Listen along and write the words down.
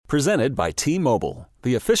Presented by T-Mobile,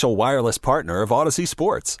 the official wireless partner of Odyssey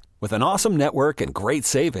Sports. With an awesome network and great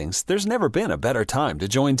savings, there's never been a better time to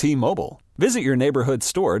join T-Mobile. Visit your neighborhood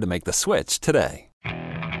store to make the switch today.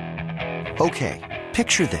 Okay,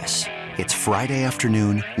 picture this. It's Friday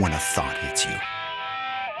afternoon when a thought hits you.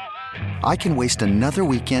 I can waste another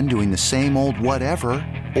weekend doing the same old whatever,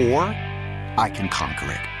 or I can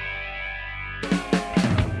conquer it.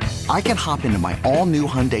 I can hop into my all-new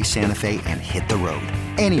Hyundai Santa Fe and hit the road.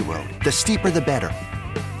 Any road. The steeper the better.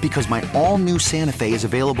 Because my all-new Santa Fe is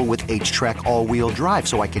available with H-Track all-wheel drive,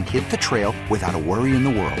 so I can hit the trail without a worry in the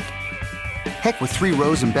world. Heck, with 3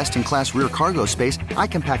 rows and best-in-class rear cargo space, I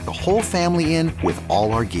can pack the whole family in with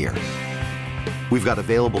all our gear. We've got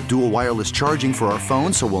available dual wireless charging for our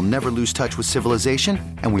phones, so we'll never lose touch with civilization,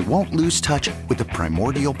 and we won't lose touch with the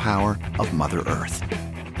primordial power of Mother Earth.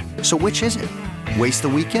 So which is it? Waste the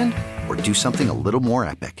weekend or do something a little more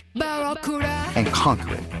epic? And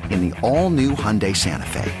conquer it in the all-new Hyundai Santa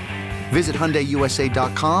Fe. Visit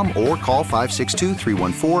HyundaiUSA.com or call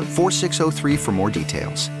 562-314-4603 for more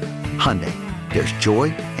details. Hyundai, there's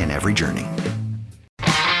joy in every journey.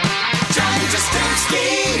 John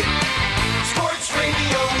Jastrzemski, Sports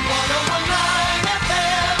Radio 101.9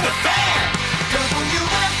 FM, The Fan,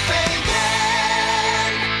 WFAN.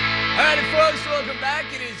 All right, folks, welcome back.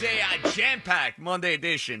 It is a jam-packed Monday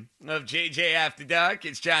edition of JJ After Dark.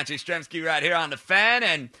 It's John Jastrzemski right here on The Fan,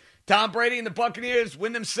 and Tom Brady and the Buccaneers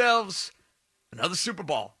win themselves another Super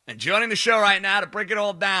Bowl. And joining the show right now to break it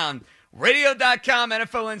all down, Radio.com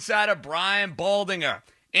NFL insider Brian Baldinger.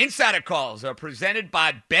 Insider calls are presented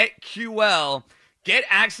by BetQL. Get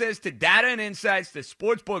access to data and insights that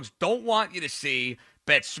sportsbooks don't want you to see.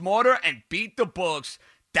 Bet smarter and beat the books.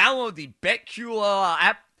 Download the BetQL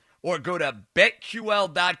app or go to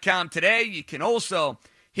BetQL.com today. You can also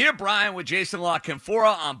hear Brian with Jason La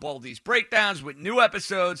Canfora on Baldy's Breakdowns with new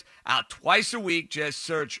episodes out twice a week. Just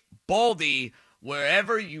search Baldy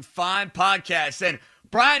wherever you find podcasts. And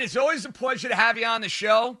Brian, it's always a pleasure to have you on the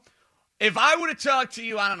show. If I would have talked to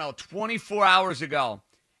you, 24 hours ago,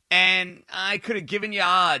 and I could have given you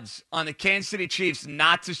odds on the Kansas City Chiefs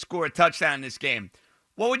not to score a touchdown in this game,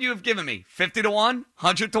 what would you have given me? 50 to 1?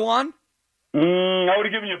 100 to 1? I would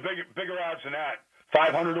have given you bigger odds than that.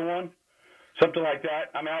 500 to 1? Something like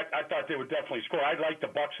that. I mean, I thought they would definitely score. I'd like the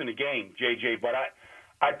Bucs in the game, JJ, but I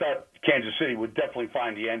thought Kansas City would definitely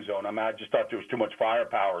find the end zone. I mean, I just thought there was too much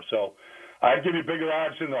firepower. So I'd give you bigger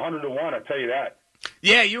odds than the 100 to 1, I'll tell you that.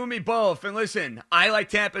 Yeah, you and me both. And listen, I like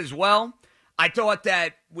Tampa as well. I thought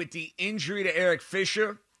that with the injury to Eric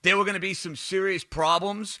Fisher, there were going to be some serious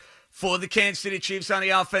problems for the Kansas City Chiefs on the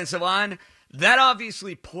offensive line. That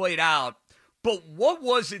obviously played out. But what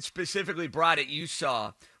was it specifically, Brad, that you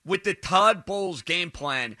saw with the Todd Bowles game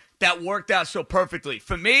plan that worked out so perfectly?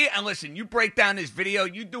 For me, and listen, you break down this video,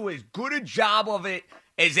 you do as good a job of it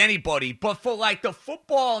as anybody. But for like the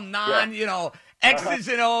football X's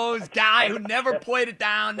and O's guy who never played it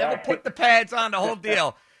down, never put the pads on, the whole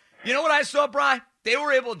deal. You know what I saw, Brian? They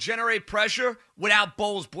were able to generate pressure without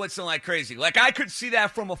Bowles blitzing like crazy. Like, I could see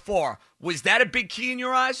that from afar. Was that a big key in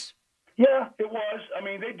your eyes? Yeah, it was. I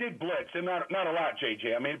mean, they did blitz, and not a lot,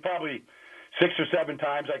 JJ. I mean, probably 6 or 7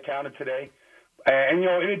 times I counted today. And,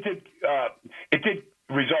 it did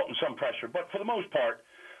result in some pressure. But for the most part,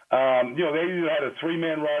 they either had a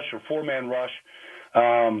 3-man rush or 4-man rush.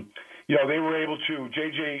 They were able to,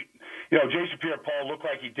 Jason Pierre-Paul looked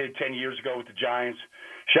like he did 10 years ago with the Giants.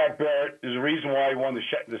 Shaq Barrett is the reason why he won the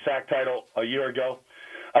sack title a year ago.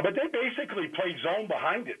 But they basically played zone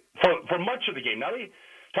behind it for much of the game. Now,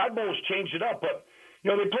 Todd Bowles changed it up, but,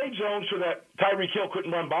 they played zone so that Tyreek Hill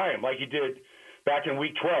couldn't run by him like he did back in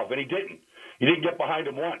Week 12, and he didn't. He didn't get behind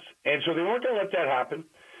him once. And so they weren't going to let that happen.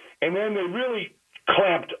 And then they really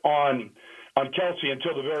clamped on Kelsey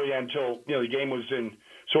until the very end, until, the game was in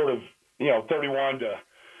sort of, 31 to,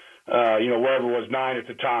 wherever it was, 9 at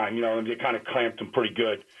the time, and they kind of clamped him pretty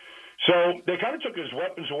good. So they kind of took his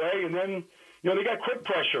weapons away, and then, they got quick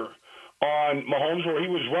pressure on Mahomes where he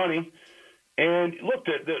was running. And look,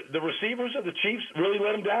 the receivers of the Chiefs really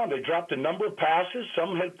let him down. They dropped a number of passes.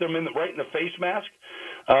 Some hit them right in the face mask.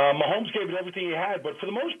 Mahomes gave it everything he had, but for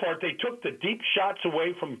the most part, they took the deep shots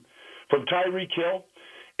away from Tyreek Hill,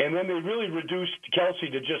 and then they really reduced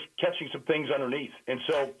Kelsey to just catching some things underneath. And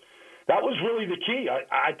so that was really the key.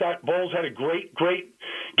 I thought Bowles had a great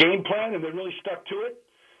game plan, and they really stuck to it.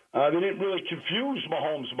 They didn't really confuse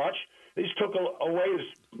Mahomes much. They just took away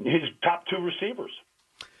his top 2 receivers.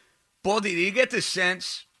 Baldy, do you get the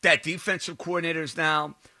sense that defensive coordinators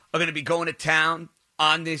now are going to be going to town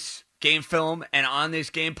on this game film and on this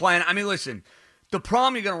game plan? I mean, listen, the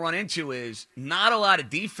problem you're going to run into is not a lot of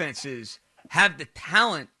defenses have the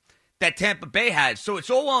talent that Tampa Bay had. So it's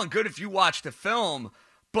all well and good if you watch the film,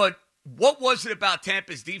 but what was it about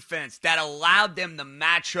Tampa's defense that allowed them to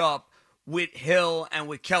match up with Hill and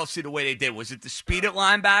with Kelsey the way they did? Was it the speed at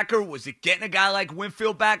linebacker? Was it getting a guy like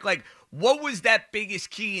Winfield back? Like, what was that biggest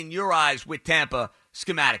key in your eyes with Tampa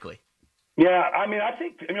schematically? Yeah, I mean, I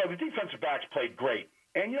think, the defensive backs played great.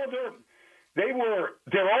 And,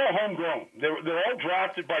 they're all homegrown. They're all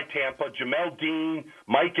drafted by Tampa. Jamel Dean,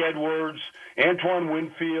 Mike Edwards, Antoine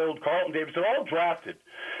Winfield, Carlton Davis. They're all drafted,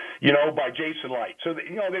 by Jason Light. So,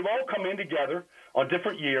 they've all come in together on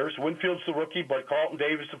different years. Winfield's the rookie, but Carlton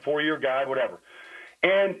Davis, the 4-year guy, whatever.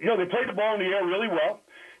 And, they played the ball in the air really well.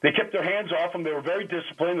 They kept their hands off them. They were very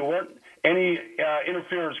disciplined. There weren't any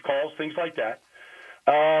interference calls, things like that.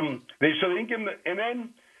 They didn't give them and then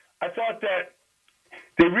I thought that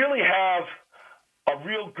they really have a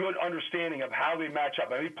real good understanding of how they match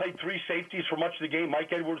up. I mean, he played 3 safeties for much of the game. Mike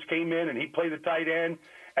Edwards came in, and he played the tight end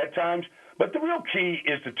at times. But the real key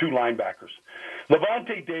is the 2 linebackers,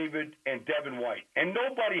 Levante David and Devin White. And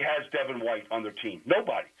nobody has Devin White on their team.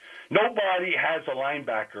 Nobody. Nobody has a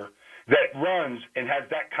linebacker that runs and has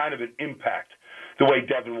that kind of an impact the way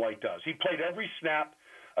Devin White does. He played every snap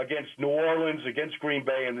against New Orleans, against Green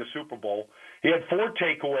Bay in the Super Bowl. He had 4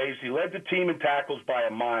 takeaways. He led the team in tackles by a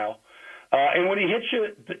mile. And when he hits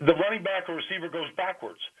you, the running back or receiver goes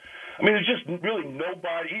backwards. I mean, there's just really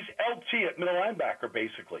nobody. He's LT at middle linebacker,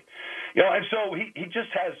 basically. And so he just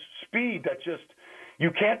has speed that just,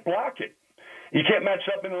 you can't block it. You can't match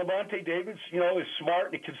up in Levante Davis, is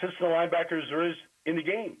smart and consistent linebacker as there is in the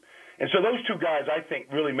game. And so those 2 guys, I think,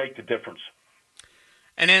 really make the difference.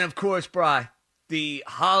 And then, of course, Bri, the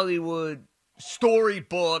Hollywood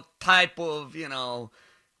storybook type of,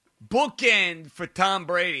 bookend for Tom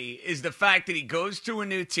Brady is the fact that he goes to a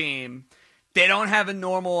new team. They don't have a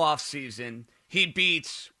normal offseason. He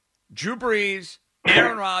beats Drew Brees,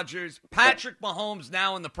 Aaron Rodgers, Patrick Mahomes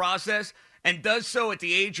now in the process, and does so at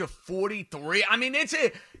the age of 43. I mean,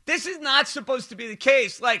 this is not supposed to be the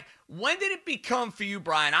case. Like, when did it become for you,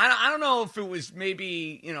 Brian? I don't know if it was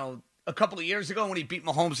maybe, a couple of years ago when he beat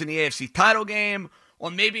Mahomes in the AFC title game,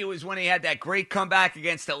 or maybe it was when he had that great comeback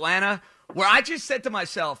against Atlanta, where I just said to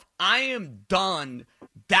myself, I am done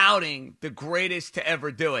doubting the greatest to ever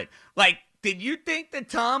do it. Like, did you think that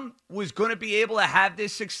Tom was going to be able to have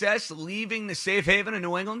this success leaving the safe haven of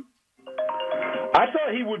New England? I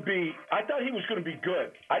thought he would be. I thought he was going to be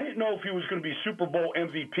good. I didn't know if he was going to be Super Bowl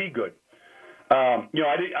MVP good. I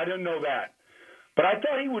didn't know that. But I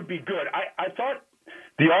thought he would be good. I thought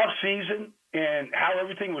the off season and how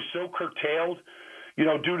everything was so curtailed,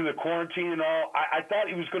 due to the quarantine and all, I thought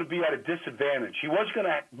he was going to be at a disadvantage. He was going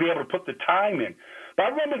to be able to put the time in. But I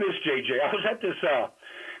remember this, JJ. I was at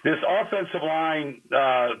this offensive line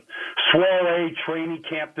soiree training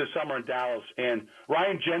camp this summer in Dallas, and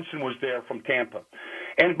Ryan Jensen was there from Tampa.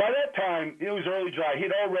 And by that time, it was early July.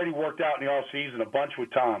 He'd already worked out in the offseason a bunch with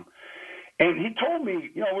Tom. And he told me,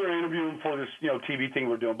 we were interviewing for this, TV thing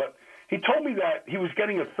we're doing, but he told me that he was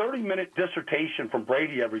getting a 30-minute dissertation from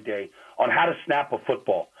Brady every day on how to snap a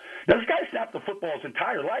football. Now, this guy snapped the football his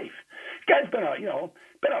entire life. This guy's been a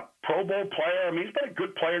Pro Bowl player. I mean, he's been a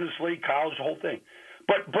good player in this league, college, the whole thing.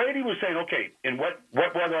 But Brady was saying, okay, in what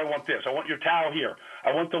weather I want this? I want your towel here.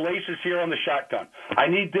 I want the laces here on the shotgun.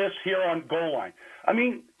 I need this here on goal line. I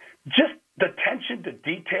mean, just the attention to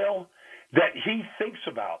detail that he thinks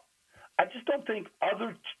about. I just don't think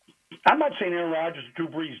I'm not saying Aaron Rodgers or Drew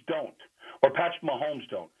Brees don't, or Patrick Mahomes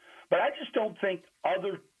don't, but I just don't think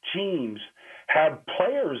other teams have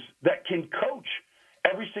players that can coach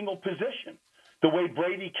every single position the way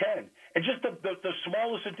Brady can. And just the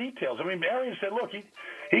smallest of details. I mean, Arian said, look,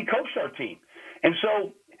 he coached our team. And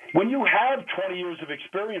so when you have 20 years of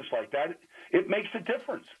experience like that, it makes a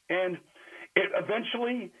difference. And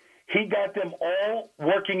eventually he got them all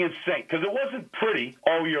working in sync, because it wasn't pretty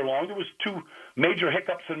all year long. There was 2 major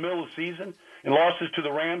hiccups in the middle of the season and losses to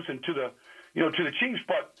the Rams and to the Chiefs.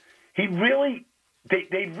 But they really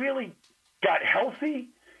got healthy,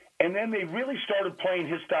 and then they really started playing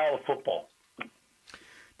his style of football.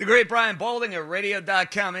 The great Brian Balding at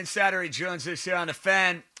Radio.com insider. He joins us here on The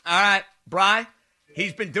Fan. All right, Brian,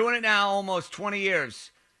 he's been doing it now almost 20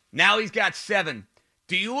 years. Now he's got 7.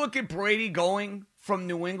 Do you look at Brady going from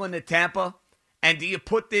New England to Tampa, and do you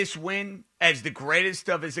put this win as the greatest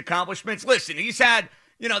of his accomplishments? Listen, he's had,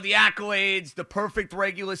 the accolades, the perfect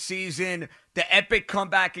regular season, the epic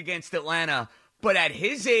comeback against Atlanta. But at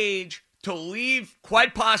his age, to leave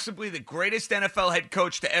quite possibly the greatest NFL head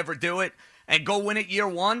coach to ever do it and go win it year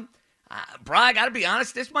one, Brian, I got to be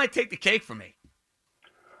honest, this might take the cake for me.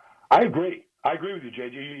 I agree. I agree with you,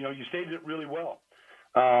 JJ. You stated it really well.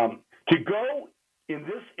 To go in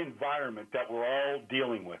this environment that we're all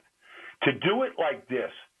dealing with, to do it like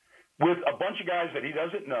this with a bunch of guys that he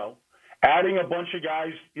doesn't know, adding a bunch of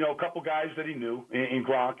guys, a couple guys that he knew in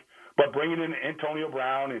Gronk, but bringing in Antonio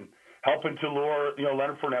Brown and helping to lure,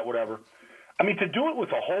 Leonard Fournette, whatever. I mean, to do it with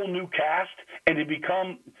a whole new cast and to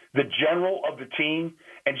become the general of the team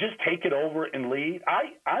and just take it over and lead,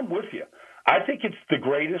 I'm with you. I think it's the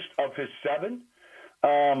greatest of his 7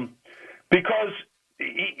 because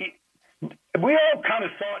we all kind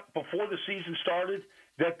of thought before the season started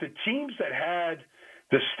that the teams that had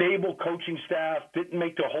the stable coaching staff, didn't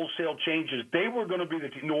make the wholesale changes, they were going to be the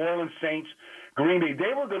New Orleans Saints, Green Bay,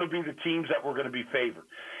 they were going to be the teams that were going to be favored.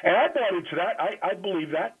 And I bought into that. I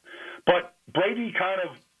believe that. But Brady kind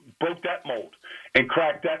of broke that mold and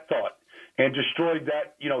cracked that thought and destroyed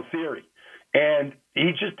that, theory. And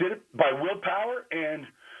he just did it by willpower and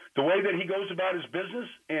the way that he goes about his business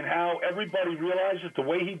and how everybody realizes the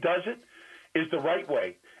way he does it is the right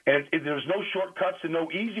way. And there's no shortcuts and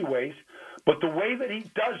no easy ways, but the way that he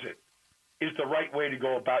does it is the right way to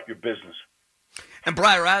go about your business. And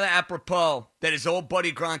Brian, rather apropos that his old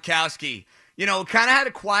buddy Gronkowski, kind of had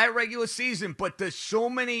a quiet regular season, but there's so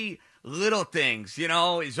many little things,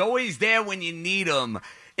 he's always there when you need him.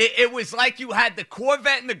 It was like you had the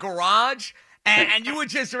Corvette in the garage, and you were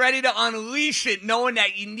just ready to unleash it, knowing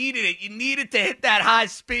that you needed it. You needed to hit that high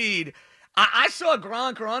speed. I saw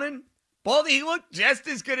Gronk running. Baldy, he looked just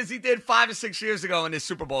as good as he did 5 or 6 years ago in this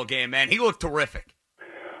Super Bowl game, man. He looked terrific.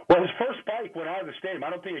 Well, his first spike went out of the stadium.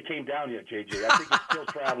 I don't think it came down yet, JJ. I think it's still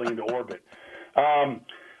traveling into orbit.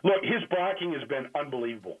 Look, his blocking has been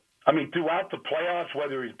unbelievable. I mean, throughout the playoffs,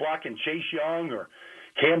 whether he's blocking Chase Young or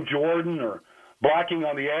Cam Jordan or blocking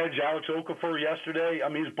on the edge, Alex Okafor yesterday, I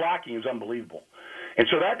mean, his blocking is unbelievable. And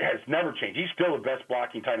so that has never changed. He's still the best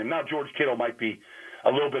blocking tight end. Now, George Kittle might be a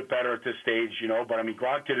little bit better at this stage, but, I mean,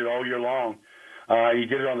 Gronk did it all year long. He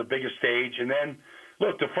did it on the biggest stage. And then,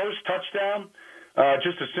 look, the first touchdown,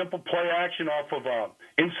 just a simple play action off of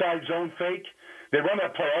inside zone fake. They run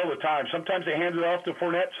that play all the time. Sometimes they hand it off to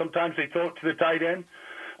Fournette. Sometimes they throw it to the tight end.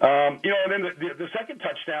 And then the second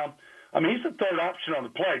touchdown, I mean, he's the third option on the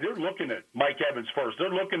play. They're looking at Mike Evans first. They're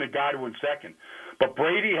looking at Godwin second. But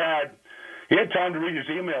Brady had time to read his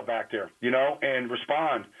email back there, and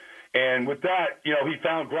respond. And with that, he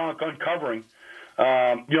found Gronk uncovering,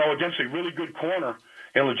 against a really good corner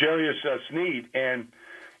in L'Jarius Sneed.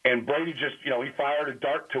 And Brady just, he fired a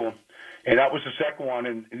dart to him. And that was the second one.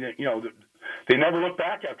 And they never looked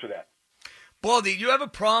back after that. Baldy, you have a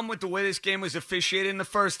problem with the way this game was officiated in the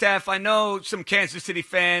first half? I know some Kansas City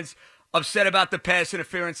fans upset about the pass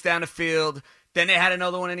interference down the field. Then they had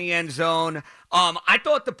another one in the end zone. I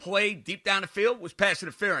thought the play deep down the field was pass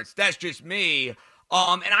interference. That's just me. And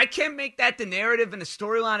I can't make that the narrative and the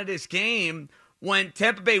storyline of this game when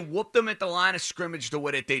Tampa Bay whooped them at the line of scrimmage the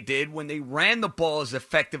way that they did, when they ran the ball as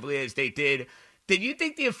effectively as they did. Did you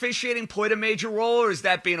think the officiating played a major role, or is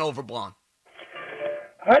that being overblown?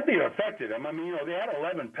 I think it affected them. I mean, they had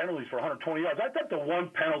 11 penalties for 120 yards. I thought the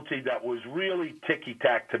one penalty that was really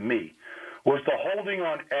ticky-tack to me was the holding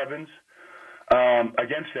on Evans,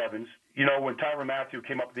 against Evans, when Tyrann Mathieu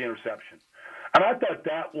came up with the interception. And I thought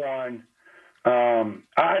that one, and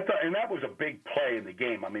that was a big play in the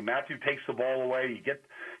game. I mean, Mathieu takes the ball away.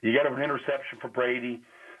 You get an interception for Brady.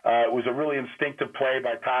 It was a really instinctive play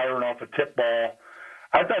by Tyrann off a tip ball.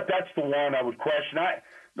 I thought that's the one I would question.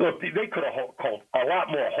 Look, they could have called a lot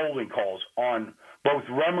more holding calls on both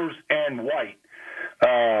Remmers and White,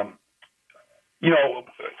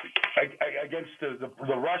 against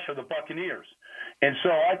the rush of the Buccaneers. And so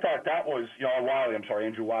I thought that was,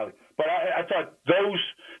 Andrew Wiley. But I thought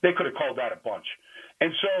they could have called that a bunch.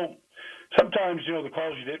 And so sometimes, the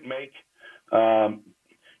calls you didn't make,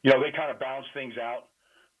 they kind of balance things out.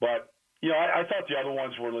 But, I thought the other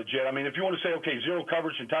ones were legit. I mean, if you want to say, okay, zero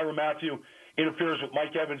coverage and Tyrann Mathieu interferes with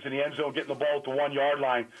Mike Evans in the end zone, getting the ball at the 1 yard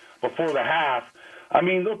line before the half. I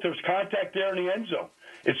mean, look, there's contact there in the end zone.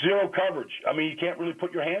 It's zero coverage. I mean, you can't really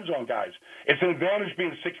put your hands on guys. It's an advantage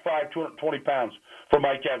being 6'5", 220 pounds for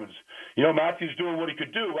Mike Evans. Matthew's doing what he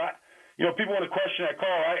could do. People want to question that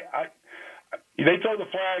call. They throw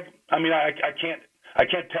the flag. I mean, I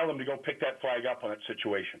can't tell them to go pick that flag up on that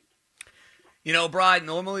situation. Brian,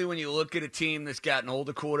 normally when you look at a team that's got an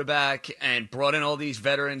older quarterback and brought in all these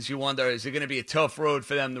veterans, you wonder, is it going to be a tough road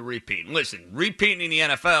for them to repeat? And listen, repeating in the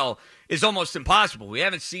NFL is almost impossible. We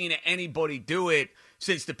haven't seen anybody do it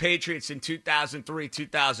since the Patriots in 2003,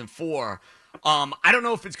 2004. I don't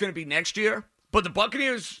know if it's going to be next year, but the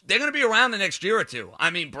Buccaneers, they're going to be around the next year or two.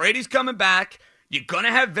 I mean, Brady's coming back. You're going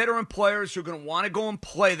to have veteran players who are going to want to go and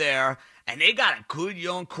play there, and they got a good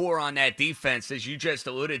young core on that defense, as you just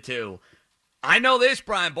alluded to. I know this,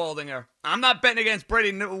 Brian Baldinger. I'm not betting against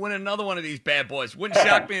Brady winning another one of these bad boys. Wouldn't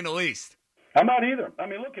shock me in the least. I'm not either. I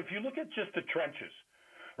mean, look, if you look at just the trenches,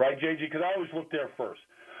 right, JG, because I always look there first.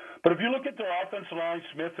 But if you look at their offensive line,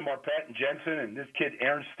 Smith and Marpet and Jensen and this kid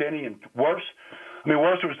Aaron Stinney and Worse, I mean,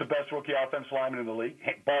 Worse was the best rookie offensive lineman in the league,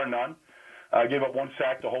 bar none. Gave up 1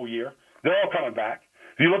 sack the whole year. They're all coming back.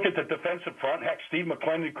 If you look at the defensive front, heck, Steve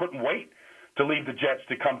McClendon couldn't wait to leave the Jets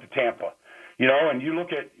to come to Tampa. You know, and you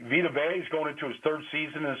look at Vita Vea, he's going into his 3rd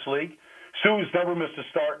season in this league. Sue's never missed a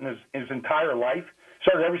start in his entire life.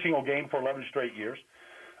 Started every single game for 11 straight years.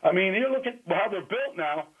 I mean, you look at how they're built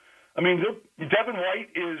now. I mean, Devin White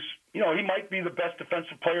is, you know, he might be the best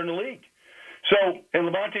defensive player in the league. So, and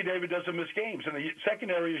Levante David doesn't miss games, and the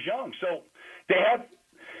secondary is young. So they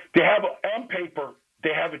have on paper,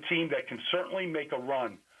 they have a team that can certainly make a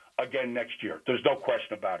run again next year. There's no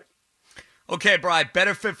question about it. Okay, Brian,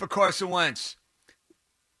 better fit for Carson Wentz.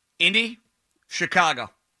 Indy, Chicago.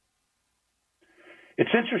 It's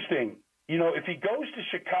interesting. You know, if he goes to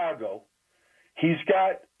Chicago, he's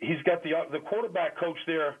got the quarterback coach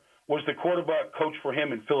there was the quarterback coach for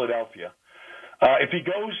him in Philadelphia. If he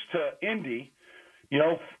goes to Indy, you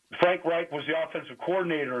know, Frank Reich was the offensive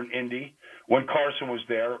coordinator in Indy when Carson was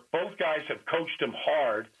there. Both guys have coached him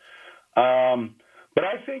hard. But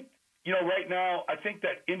I think, you know, right now, I think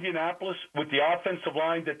that Indianapolis, with the offensive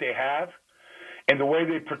line that they have and the way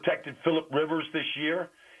they protected Phillip Rivers this year,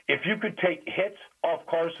 if you could take hits off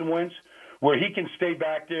Carson Wentz where he can stay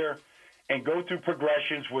back there and go through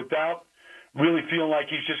progressions without really feeling like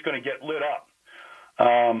he's just going to get lit up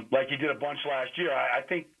like he did a bunch last year, I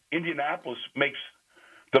think Indianapolis makes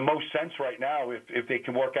the most sense right now if they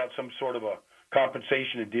can work out some sort of a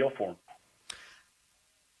compensation and deal for him.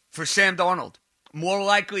 For Sam Darnold, more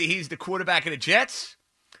likely he's the quarterback of the Jets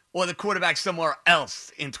or the quarterback somewhere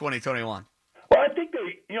else in 2021? Well, I think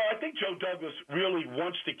I think Joe Douglas really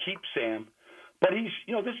wants to keep Sam, but he's,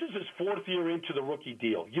 you know, this is his 4th year into the rookie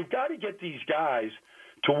deal. You've got to get these guys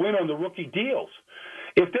to win on the rookie deals.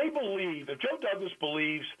 If Joe Douglas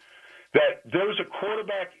believes that there's a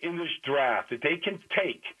quarterback in this draft that they can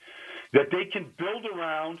take, that they can build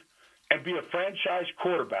around and be a franchise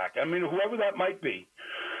quarterback, I mean, whoever that might be,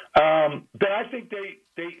 then I think they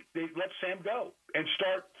let Sam go and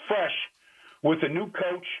start fresh with a new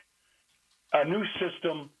coach, a new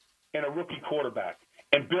system, and a rookie quarterback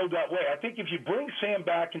and build that way. I think if you bring Sam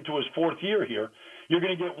back into his 4th year here, you're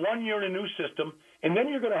going to get 1 year in a new system, and then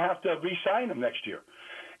you're going to have to re-sign him next year.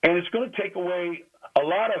 And it's going to take away a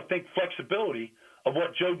lot of, I think, flexibility of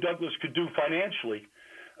what Joe Douglas could do financially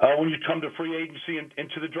when you come to free agency and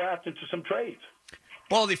into the draft, into some trades.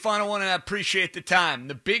 Baldy, final one, and I appreciate the time.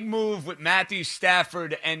 The big move with Matthew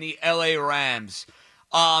Stafford and the L.A. Rams.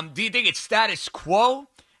 Do you think it's status quo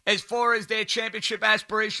as far as their championship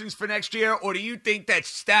aspirations for next year, or do you think that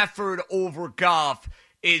Stafford over Goff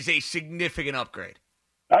is a significant upgrade?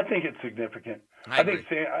 I think it's significant. I think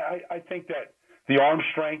that the arm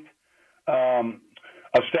strength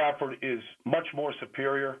of Stafford is much more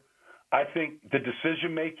superior. I think the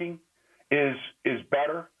decision-making is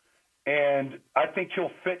better, and I think he'll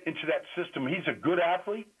fit into that system. He's a good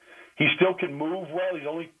athlete. He still can move well. He's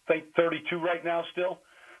only, I think, 32 right now still.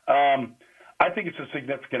 I think it's a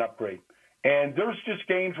significant upgrade. And there's just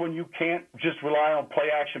games when you can't just rely on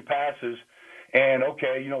play-action passes and,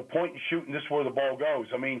 okay, you know, point and shoot, and this is where the ball goes.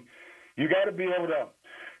 I mean, you got to be able to,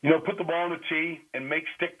 you know, put the ball on the tee and make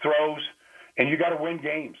stick throws, and you got to win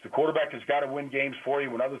games. The quarterback has got to win games for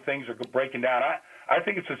you when other things are breaking down. I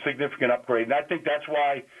think it's a significant upgrade, and I think that's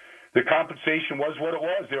why the compensation was what it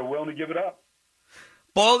was. They were willing to give it up.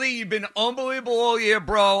 Baldy, you've been unbelievable all year,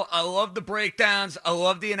 bro. I love the breakdowns. I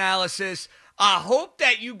love the analysis. I hope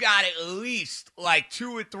that you got at least like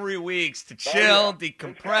 2 or 3 weeks to chill,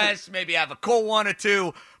 decompress, maybe have a cold one or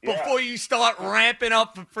two before you start ramping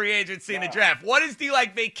up for free agency in the draft. What is the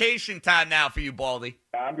vacation time now for you, Baldy?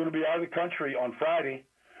 I'm going to be out of the country on Friday.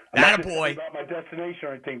 I'm not boy. about my destination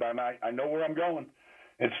or anything, but I know where I'm going.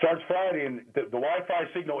 It starts Friday, and the Wi-Fi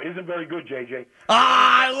signal isn't very good, JJ.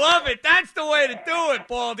 Ah, I love it. That's the way to do it,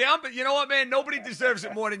 Baldy. You know what, man? Nobody deserves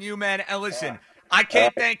it more than you, man. And listen, I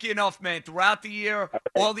can't thank you enough, man. Throughout the year,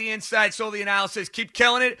 all the insights, all the analysis, keep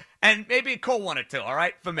killing it, and maybe a cold one or two, all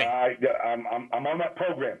right, for me. I'm on that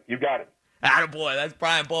program. You got it. Attaboy. That's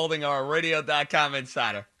Brian Baldinger, our Radio.com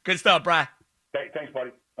insider. Good stuff, Brian. Hey, thanks,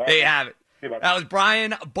 buddy. There you have it. See you, That was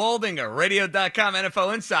Brian Baldinger, Radio.com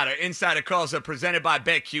NFL insider. Insider calls are presented by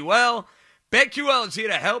BetQL. BetQL is here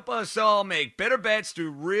to help us all make better bets through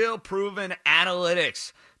real proven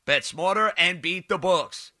analytics. Bet smarter and beat the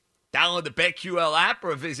books. Download the BetQL app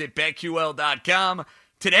or visit BetQL.com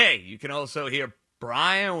today. You can also hear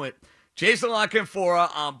Brian with Jason La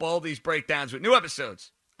Canfora on Baldy's Breakdowns with new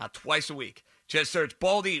episodes out twice a week. Just search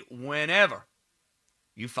Baldy whenever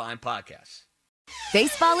you find podcasts.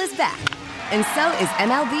 Baseball is back, and so is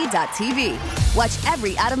MLB.tv. Watch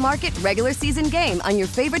every out-of-market regular season game on your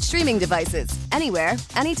favorite streaming devices, anywhere,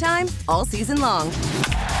 anytime, all season long.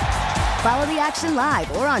 Follow the action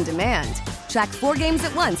live or on demand. Track 4 games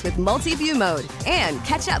at once with multi-view mode and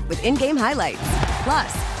catch up with in-game highlights.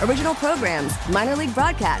 Plus, original programs, minor league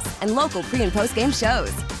broadcasts, and local pre- and post-game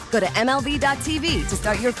shows. Go to MLB.tv to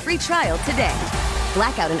start your free trial today.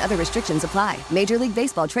 Blackout and other restrictions apply. Major League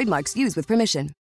Baseball trademarks used with permission.